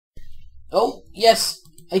Oh, yes!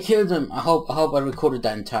 I killed him! I hope I recorded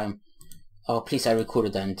that in time. Oh, please, I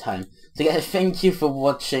recorded that in time. So guys, thank you for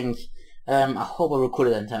watching. I hope I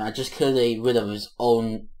recorded that in time. I just killed a rid of his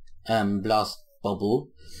own blast bubble.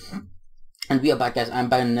 And we are back, guys. I'm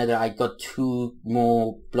back in Nether. I got 2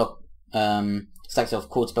 more block stacks of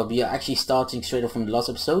quartz, but we are actually starting straight off from the last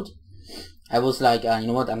episode. I was like, you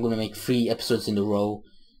know what, I'm gonna make 3 episodes in a row.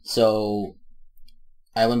 So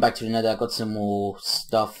I went back to the Nether, I got some more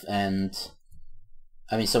stuff and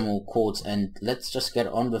some more quartz, and let's just get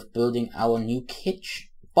on with building our new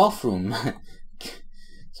bathroom.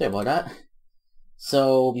 Sorry about that.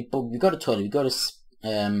 So we got a toilet, we got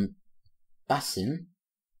a basin.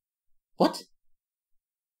 What?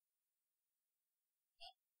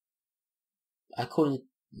 I called it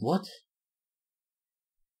what?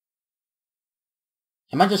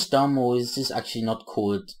 Am I just dumb, or is this actually not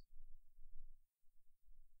called?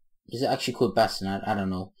 Is it actually called basin? I don't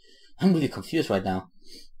know. I'm really confused right now.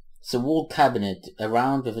 It's a wall cabinet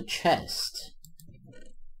around with a chest.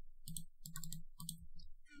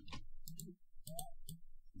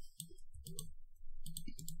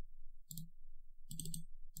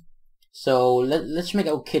 So let's make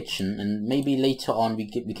our kitchen, and maybe later on we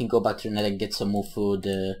can go back to the Nether and get some more food.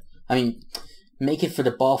 Make it for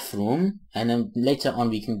the bathroom, and then later on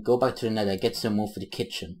we can go back to the Nether, get some more for the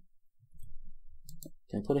kitchen.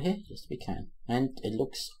 Can I put it here? Yes, we can. And it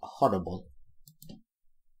looks horrible.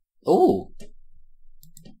 Oh,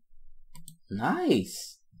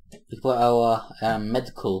 nice. We put our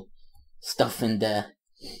medical stuff in there.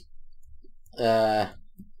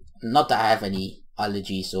 Not that I have any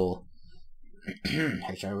allergies or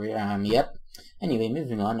actually, yep. Anyway,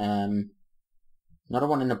 moving on. Another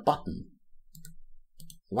one in a button.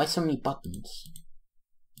 Why so many buttons?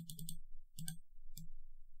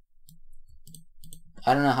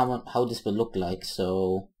 I don't know how this will look like,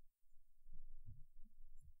 so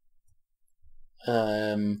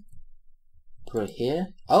put it here.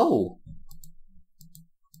 Oh,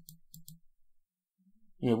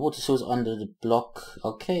 water source under the block.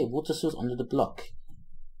 Okay, water source under the block.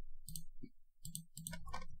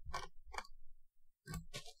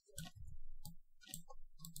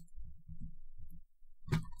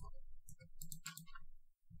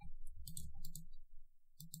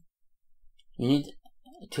 You need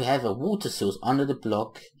to have a water source under the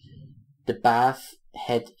block. The bath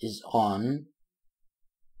head is on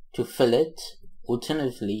to fill it.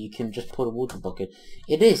 Alternatively, you can just put a water bucket.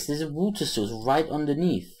 There's a water source right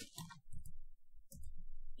underneath.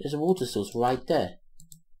 There's a water source right there.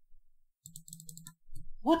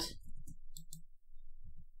 What?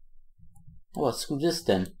 Oh, well, screw this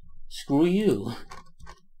then. Screw you.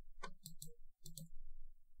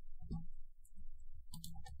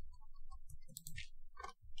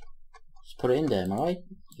 Just put it in there, am I right?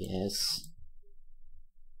 Yes.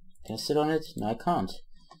 Can I sit on it? No, I can't.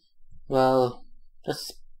 Well,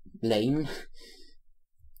 that's lame.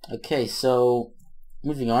 Okay, so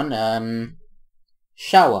moving on.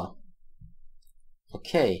 Shower.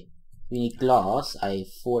 Okay, we need glass. I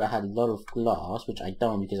thought I had a lot of glass, which I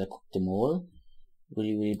don't because I cooked them all.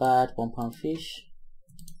 Really bad. 1 pound fish.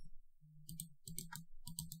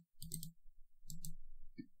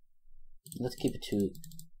 Let's keep it to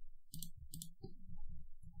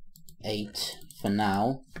 8 for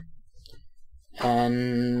now.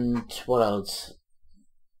 And what else?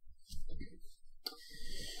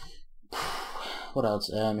 What else?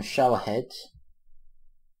 Shower head.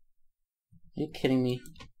 Are you kidding me?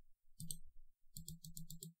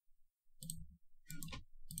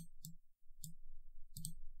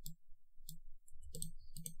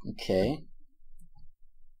 Okay.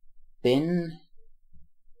 Bin.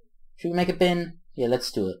 Should we make a bin? Yeah,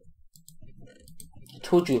 let's do it. I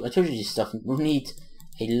told you this stuff. We need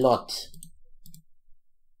a lot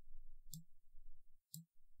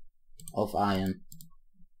of iron.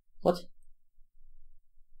 What?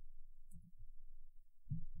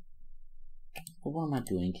 What am I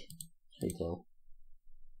doing? There we go.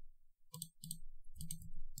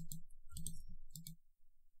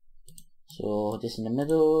 So this in the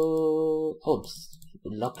middle. Oh,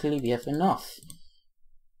 luckily we have enough.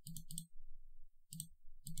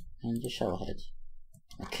 And the shower head.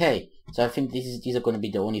 Okay, so I think these are going to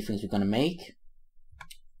be the only things we're going to make.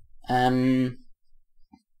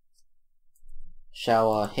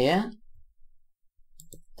 Shower here.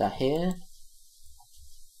 That here.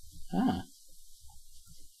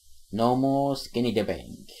 No more skinny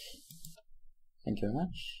dipping. Thank you very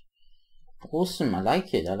much. Awesome, I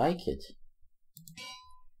like it,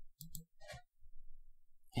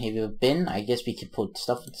 Here we have a bin. I guess we could put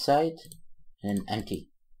stuff inside. And empty.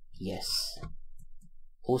 Yes.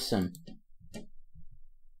 Awesome.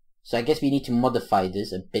 So I guess we need to modify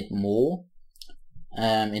this a bit more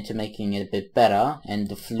into making it a bit better, and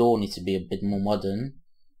the floor needs to be a bit more modern.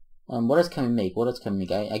 What else can we make? What else can we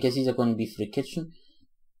make? I guess these are going to be for the kitchen.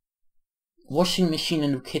 Washing machine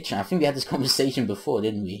in the kitchen. I think we had this conversation before,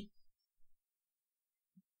 didn't we?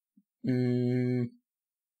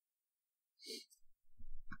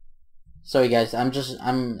 Sorry guys, I'm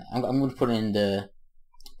gonna put it in the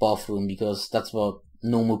bathroom because that's what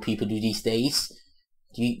normal people do these days.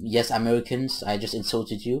 Yes, Americans, I just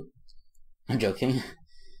insulted you. I'm joking.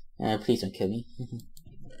 Please don't kill me.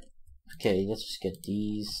 Okay, let's just get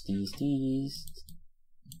these.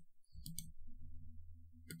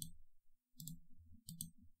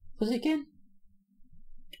 What's it again?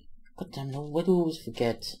 God damn, no, why do I always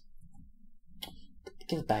forget?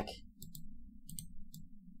 Give it back.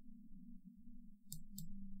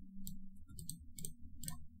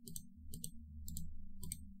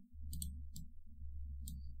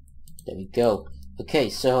 There we go. Okay,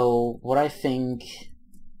 so what I think...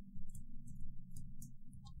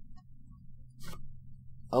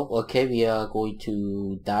 Oh, okay, we are going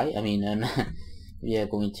to die. I mean, we are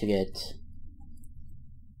going to get...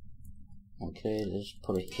 Okay, let's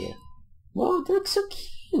put it here. Whoa, that looks so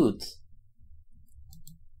cute!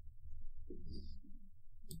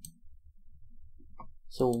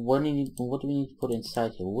 So what do we need to put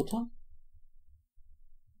inside here? Water?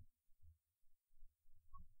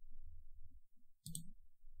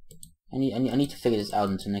 I need to figure this out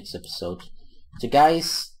into the next episode. So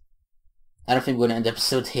guys, I don't think we're gonna end the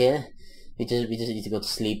episode here. We just need to go to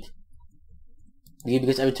sleep.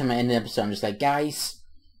 Because every time I end the episode, I'm just like, guys,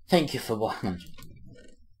 thank you for watching.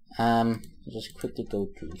 Just quickly go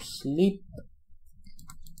to sleep.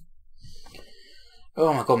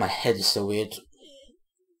 Oh my god, my head is so weird.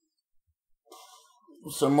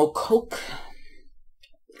 Some more Coke.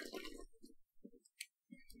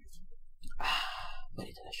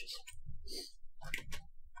 Very delicious.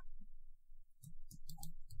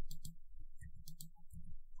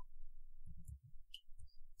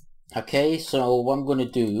 Okay, so what I'm gonna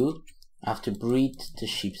do, I have to breed the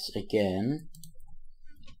sheep again.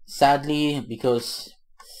 Sadly, because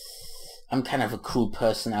I'm kind of a cruel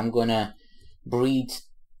person, I'm gonna breed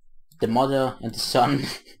the mother and the son.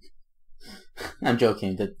 I'm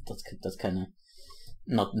joking, that's kind of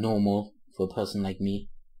not normal for a person like me.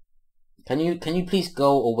 Can you please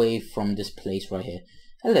go away from this place right here?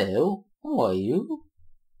 Hello, how are you?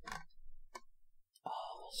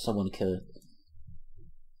 Oh, someone killed it.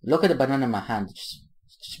 Look at the banana in my hand, it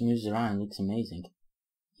just moves around, it looks amazing.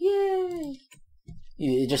 Yay!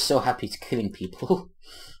 You're just so happy it's killing people.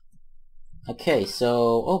 Okay,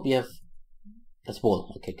 so, oh, we have, that's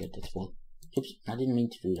wall. Okay, good, that's wall. Oops, I didn't mean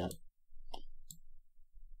to do that.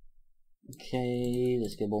 Okay,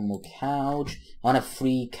 let's get one more couch. I want to have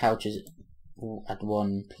 3 couches at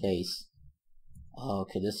one place.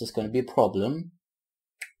 Okay, this is going to be a problem.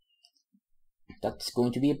 That's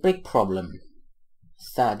going to be a big problem,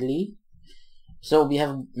 sadly. So we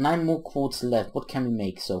have 9 more quartz left. What can we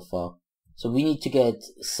make so far? So we need to get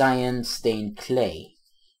cyan stained clay.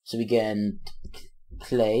 So we get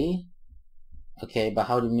clay. Okay, but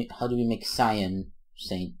how do we make cyan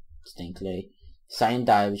stained clay? Cyan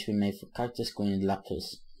dye, which we made for cactus, green, and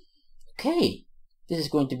lapis. Okay, this is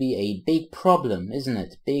going to be a big problem, isn't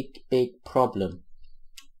it? Big problem.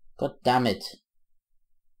 God damn it.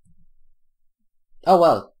 Oh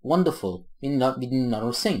well, wonderful. We did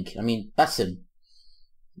not sink. I mean, basin.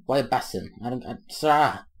 Why a basin?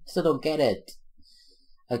 Still don't get it.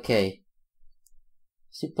 Okay.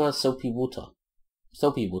 Super soapy water.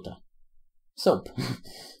 Soapy water. Soap.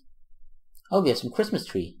 Oh, we have some Christmas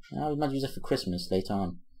tree. We might use it for Christmas later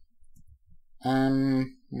on.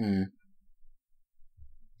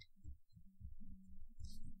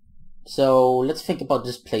 So let's think about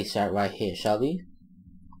this place right here, shall we?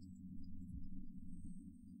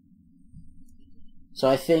 So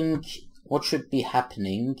I think what should be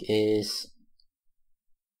happening is...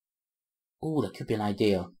 Oh, that could be an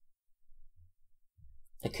idea.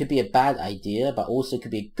 That could be a bad idea, but also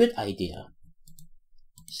could be a good idea.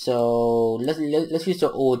 So let's use the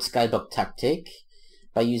old skyblock tactic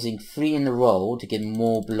by using 3 in a row to get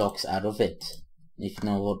more blocks out of it. If you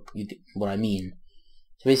know what I mean.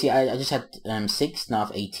 So basically, I just had 6, now I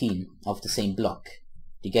have 18 of the same block.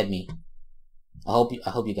 You get me? I hope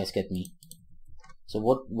you guys get me. So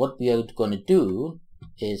what we are going to do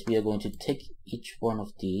is we are going to take each one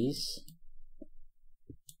of these.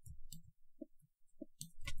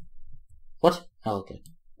 What? Oh, okay.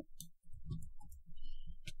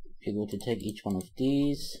 We're going to take each one of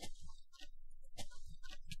these.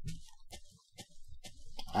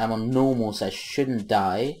 I'm on normal, so I shouldn't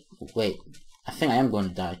die Wait, I think I am going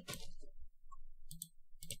to die.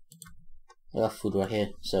 I got food right here,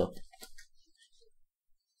 so...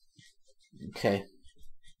 Okay.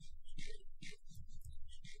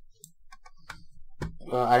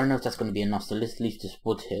 Well, I don't know if that's going to be enough, so let's leave this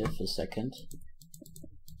wood here for a second.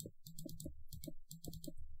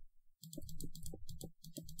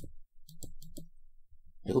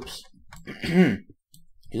 Oops.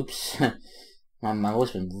 Oops. my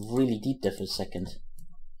voice went really deep there for a second.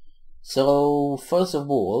 So, first of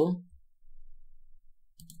all,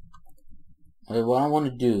 what I want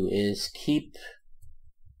to do is keep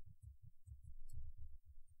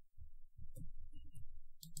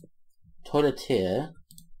toilet here,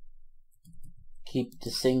 keep the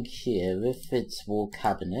sink here with its wall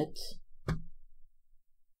cabinet,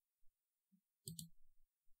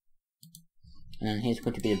 and then here's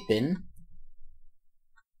going to be a bin.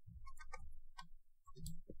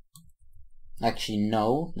 Actually,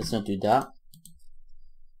 no, let's not do that.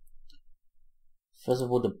 First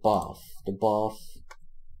of all, the bath.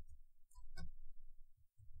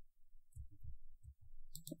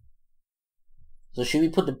 So should we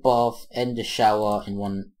put the bath and the shower in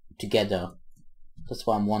one together? That's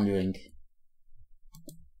what I'm wondering.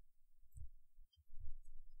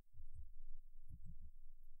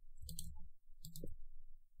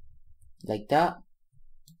 Like that.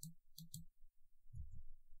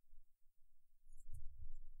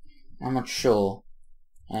 I'm not sure.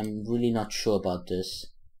 I'm really not sure about this.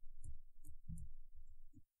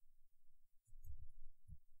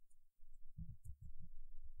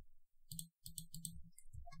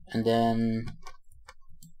 And then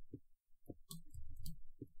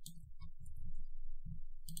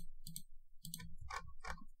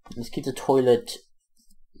let's keep the toilet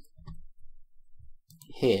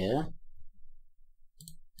here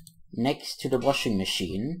next to the washing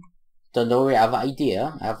machine. Don't worry, I have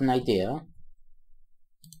an idea.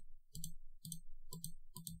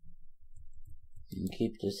 And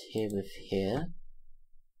keep this here with here.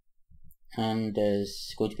 And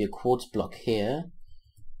there's going to be a quartz block here.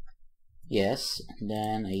 Yes, and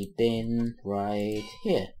then a bin right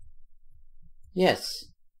here. Yes.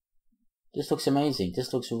 This looks amazing.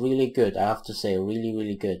 This looks really good. I have to say,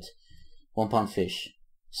 really good. £1 fish.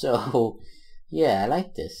 So, yeah, I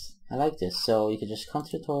like this. So you can just come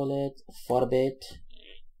to the toilet, fart a bit.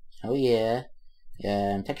 Oh yeah.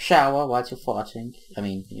 Take a shower while you're farting.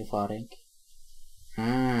 You're farting.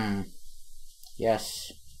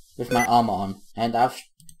 Yes. With my armor on. And I have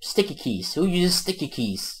sticky keys. Who uses sticky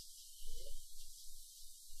keys?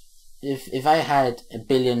 If I had £1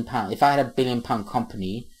 billion, if I had £1 billion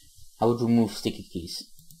company, I would remove sticky keys.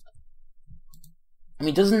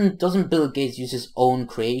 Doesn't Bill Gates use his own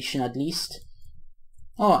creation at least?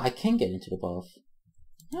 Oh, I can get into the bath.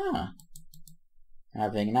 Ah.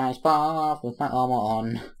 Having a nice bath with my armor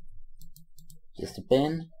on. Just a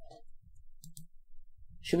bin.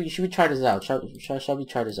 Should we try this out? Shall we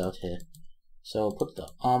try this out here? So put the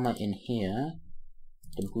armor in here.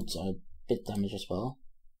 The boots are a bit damaged as well.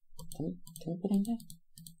 Can we put it in there?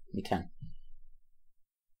 We can.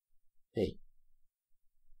 Hey.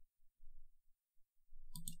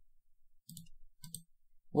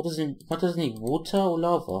 What does it need? Water or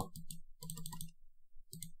lava?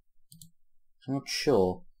 I'm not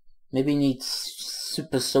sure. Maybe it needs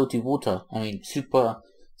super salty water. Super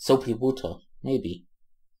soapy water. Maybe.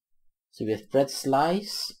 So we have bread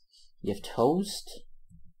slice. We have toast.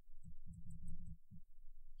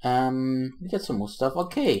 We got some more stuff.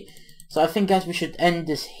 Okay. So I think, guys, we should end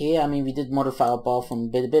this here. We did modify our bar from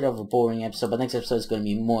a bit of a boring episode, but next episode is going to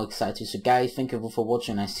be more exciting. So guys, thank you for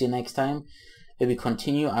watching. I see you next time. Maybe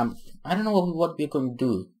continue. I don't know what we're going to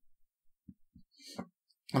do.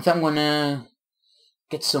 I think I'm gonna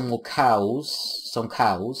get some more cows,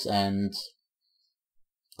 and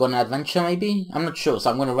go on an adventure maybe. I'm not sure, so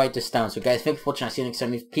I'm gonna write this down. So guys, thank you for watching. I'll see you next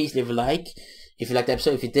time. Please leave a like if you liked the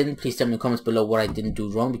episode. If you didn't, please tell me in the comments below what I didn't do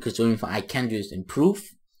wrong, because the only thing I can do is improve.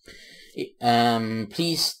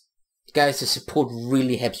 Please, guys, the support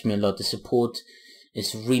really helps me a lot. The support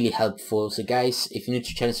is really helpful. So guys, if you're new to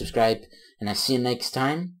the channel, subscribe, and I'll see you next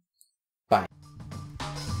time. Bye.